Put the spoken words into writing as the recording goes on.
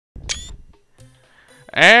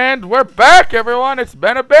And we're back, everyone. It's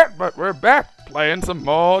been a bit, but we're back playing some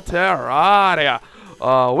more Terraria.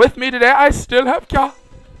 With me today, I still have Kya.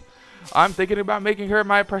 I'm thinking about making her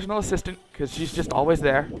my personal assistant because she's just always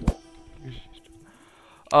there.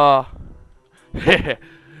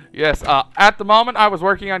 Yes. At the moment, I was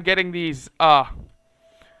working on getting these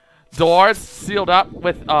doors sealed up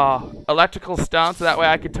with electrical stone, so that way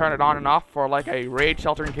I could turn it on and off for like a raid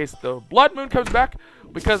shelter in case the blood moon comes back.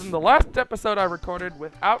 Because in the last episode I recorded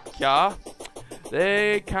without Kya,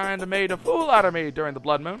 they kind of made a fool out of me during the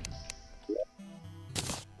blood moon.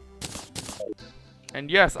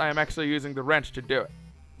 And yes, I am actually using the wrench to do it.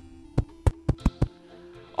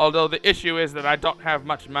 Although the issue is that I don't have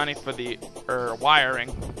much money for the wiring.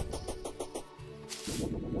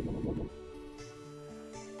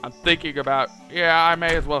 I'm thinking about, yeah, I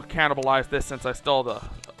may as well cannibalize this since I stole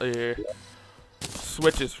the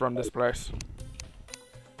switches from this place.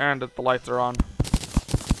 And that the lights are on.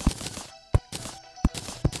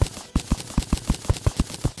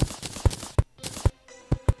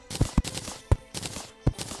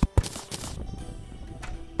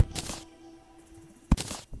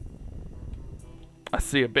 I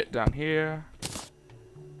see a bit down here.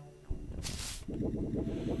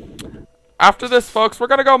 After this, folks, we're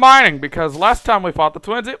gonna go mining because last time we fought the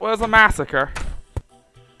twins, it was a massacre.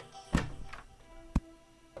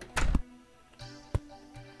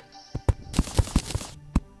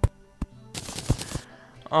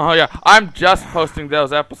 Oh yeah, I'm just posting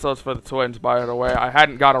those episodes for the twins, by the way. I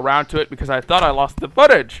hadn't got around to it because I thought I lost the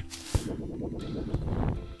footage.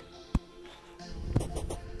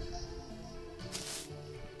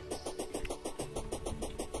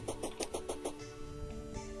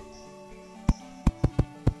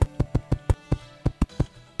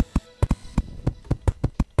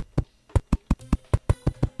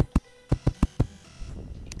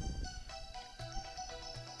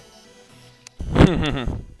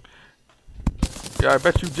 Yeah, I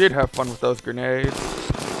bet you did have fun with those grenades.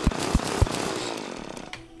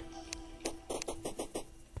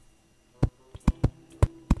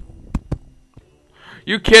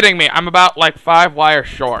 You kidding me? I'm about like 5 wires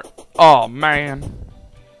short. Oh man.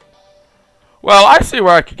 Well, I see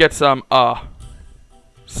where I could get some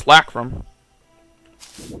slack from.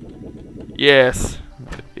 Yes.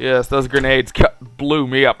 Yes, those grenades blew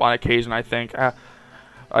me up on occasion, I think.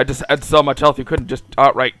 I just had so much health you couldn't just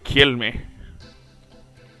outright kill me.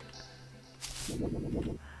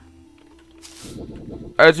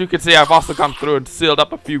 As you can see, I've also gone through and sealed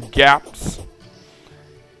up a few gaps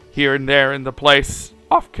here and there in the place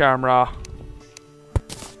off camera.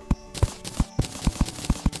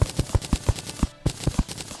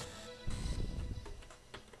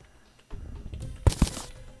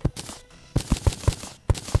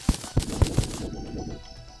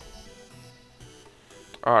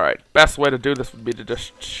 Alright, best way to do this would be to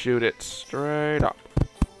just shoot it straight up.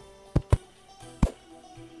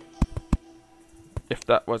 If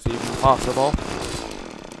that was even possible.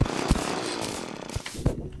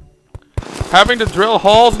 Having to drill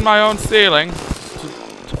holes in my own ceiling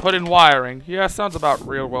to put in wiring. Yeah, sounds about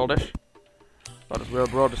real-worldish. About as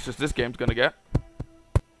real-worldish as this game's gonna get.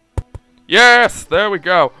 Yes! There we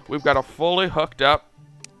go. We've got a fully hooked up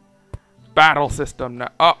battle system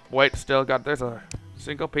now. Oh, wait, still got... There's a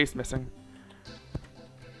single piece missing.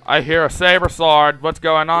 I hear a saber sword. What's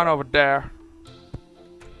going on over there?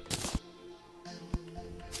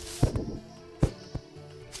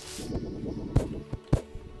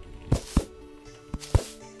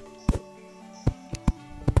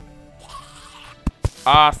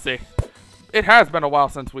 Ah, see. It has been a while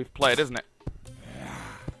since we've played, isn't it?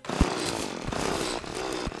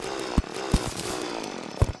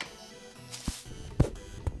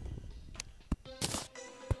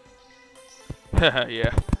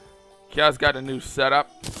 Yeah. Kya's got a new setup.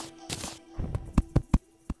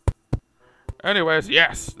 Anyways,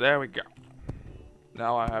 yes, there we go.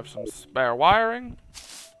 Now I have some spare wiring.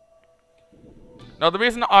 Now the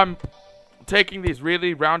reason I'm taking these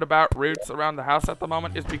really roundabout routes around the house at the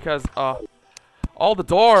moment is because all the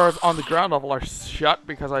doors on the ground level are shut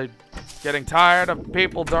because I'm getting tired of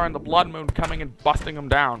people during the blood moon coming and busting them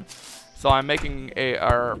down. So I'm making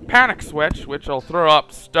a panic switch, which will throw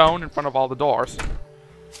up stone in front of all the doors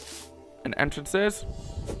and entrances.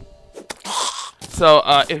 So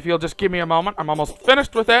if you'll just give me a moment, I'm almost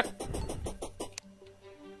finished with it.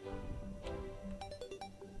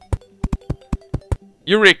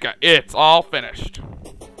 Eureka! It's all finished.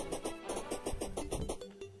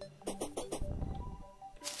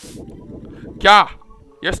 Kya,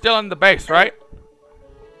 you're still in the base, right?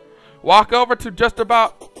 Walk over to just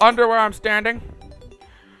about under where I'm standing.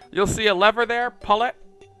 You'll see a lever there. Pull it.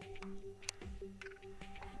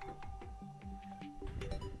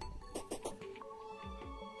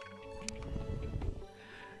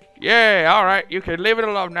 Yay, alright, you can leave it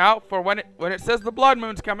alone now. For when it says the blood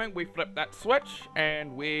moon's coming, we flip that switch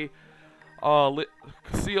and we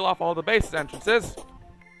seal off all the base entrances.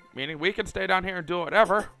 Meaning we can stay down here and do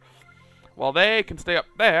whatever, while they can stay up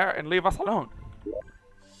there and leave us alone.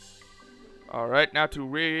 Alright, now to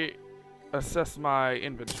reassess my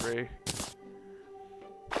inventory.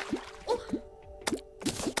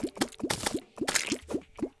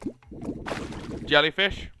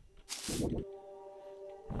 Jellyfish.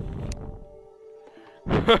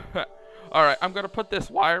 Alright, I'm gonna put this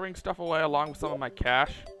wiring stuff away along with some of my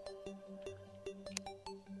cash.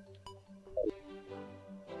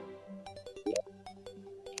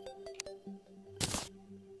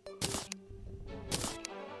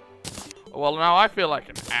 Well, now I feel like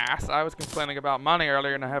an ass. I was complaining about money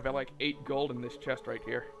earlier and I have like 8 gold in this chest right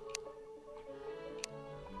here.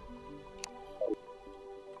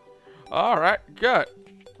 Alright, good.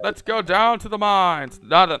 Let's go down to the mines.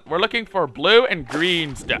 We're looking for blue and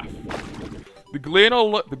green stuff. The green will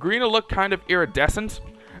look kind of iridescent,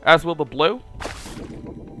 as will the blue.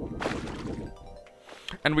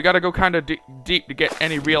 And we gotta go kind of deep to get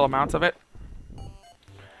any real amounts of it.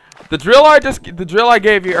 The drill I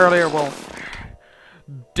gave you earlier will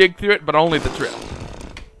dig through it, but only the drill.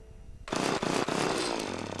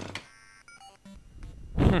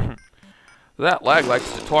 That lag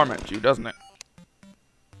likes to torment you, doesn't it?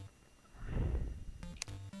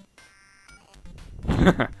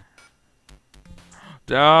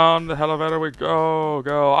 Down the elevator we go.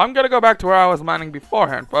 I'm gonna go back to where I was mining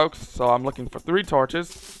beforehand, folks. So I'm looking for 3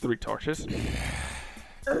 torches. 3 torches.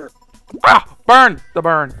 Ah! Burn! The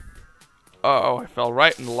burn. Uh-oh, I fell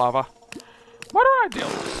right in the lava. Why don't I deal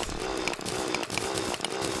with this?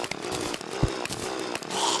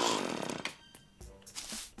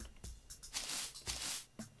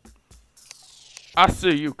 I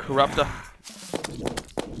see you, corruptor.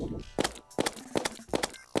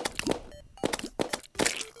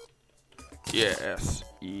 Yes,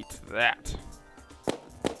 eat that.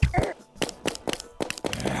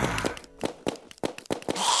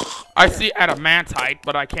 I see adamantite,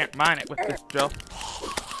 but I can't mine it with this drill.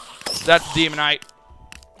 That's demonite.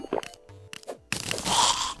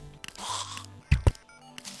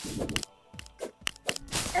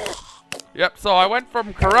 Yep, so I went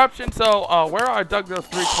from corruption, so where I dug those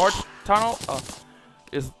 3 torch tunnel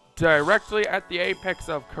is directly at the apex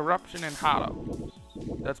of corruption and hollow.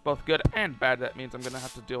 That's both good and bad. That means I'm gonna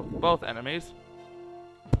have to deal with both enemies.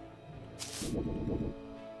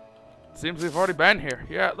 Seems we've already been here.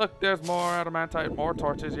 Yeah, look, there's more adamantite, more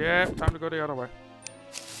torches. Yeah, time to go the other way.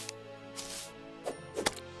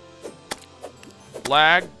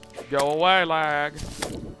 Lag. Go away, lag.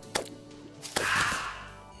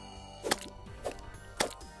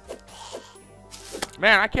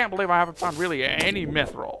 Man, I can't believe I haven't found really any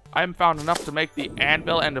mithril. I haven't found enough to make the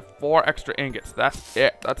anvil and the 4 extra ingots. That's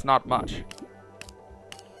it. That's not much.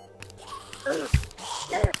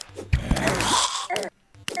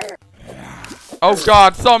 Oh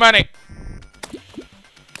god, so many!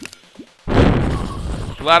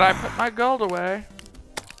 Glad I put my gold away.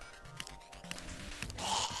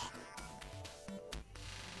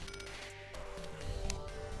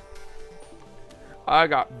 I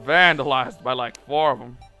got vandalized by like 4 of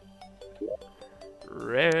them.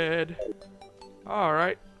 Red.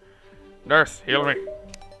 Alright. Nurse, heal me.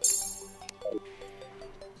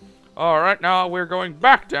 Alright, now we're going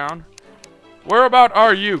back down. Whereabout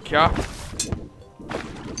are you, Kya?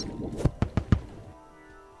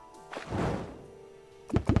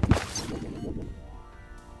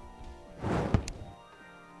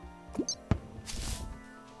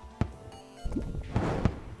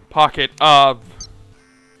 Pocket of...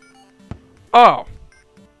 Oh.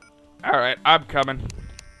 Alright, I'm coming.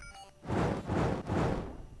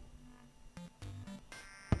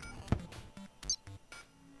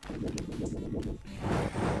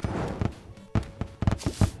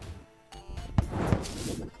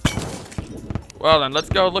 Well then, let's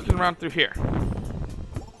go looking around through here.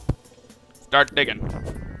 Start digging.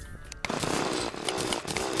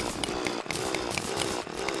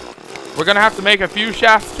 We're gonna have to make a few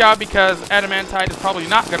shafts, Cow, because adamantite is probably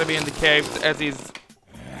not gonna be in the caves as he's...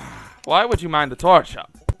 Why would you mind the torch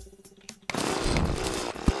up?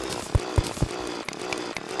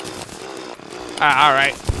 Ah,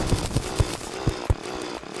 alright.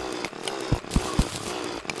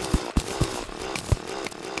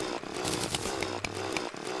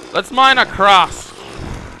 Let's mine across,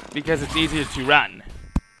 because it's easier to run.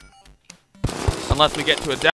 unless we get to a